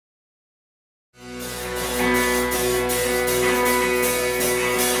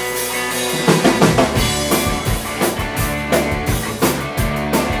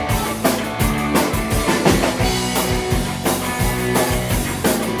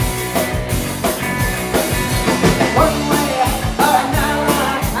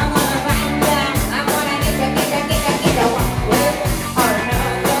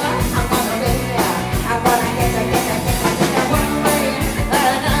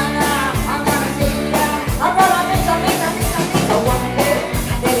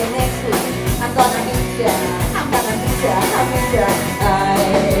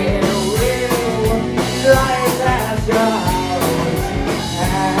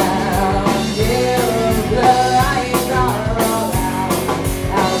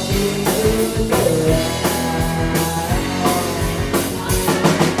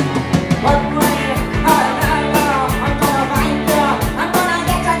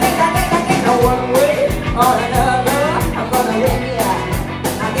one way or another, I'm gonna win ya.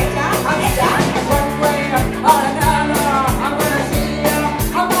 I'll get ya, one way or another, I'm gonna see ya.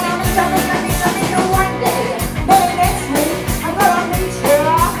 I'm gonna meet ya one day. Maybe next week, I'm gonna meet ya.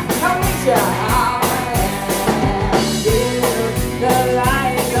 I'll meet ya. The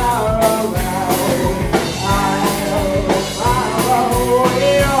lights are around.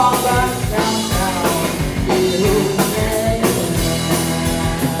 We're all but downtown.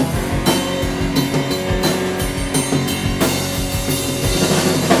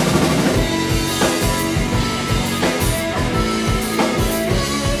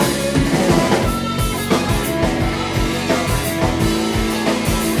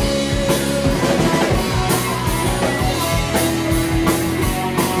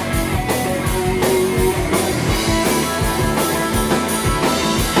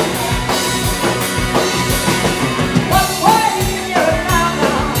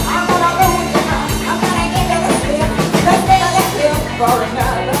 For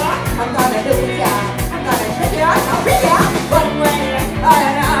another, I'm gonna do ya. I'm gonna trick ya. I'll trick ya. One way or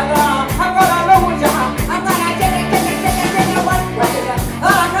another, I'm gonna lose ya. I'm gonna get it one way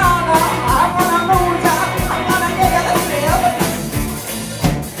or another, I'm gonna lose ya. I'm gonna get it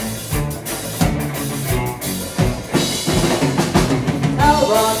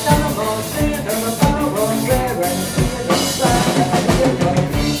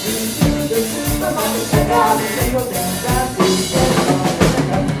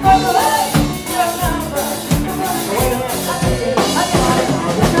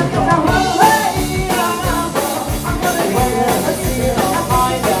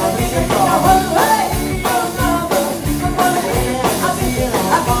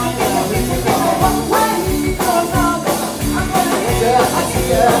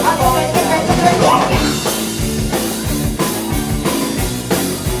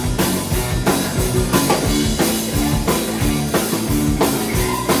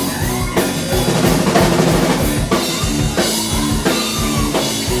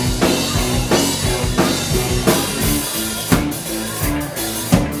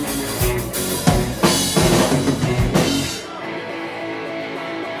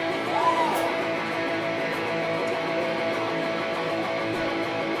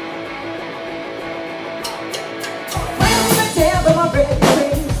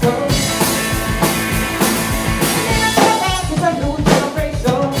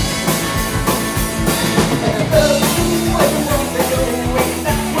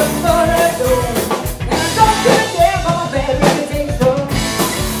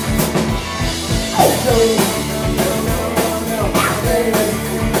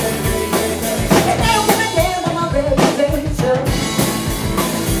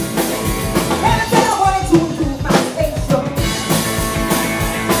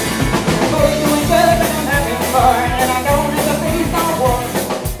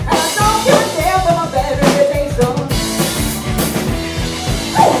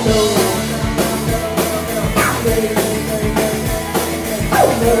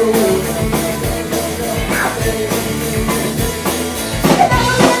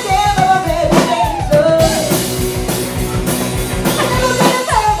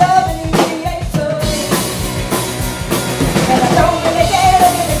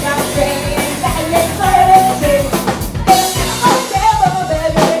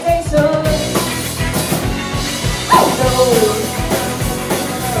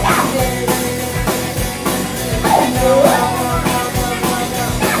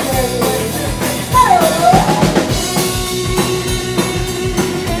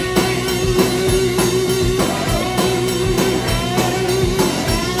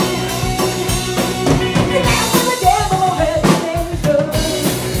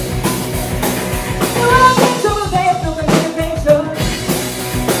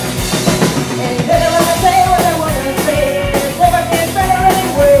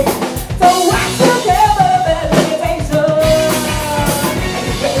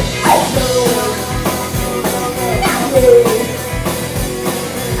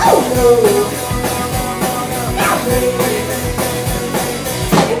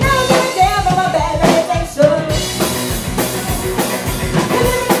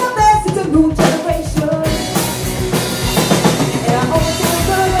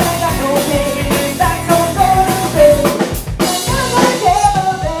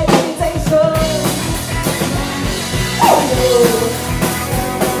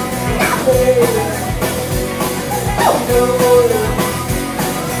Oh,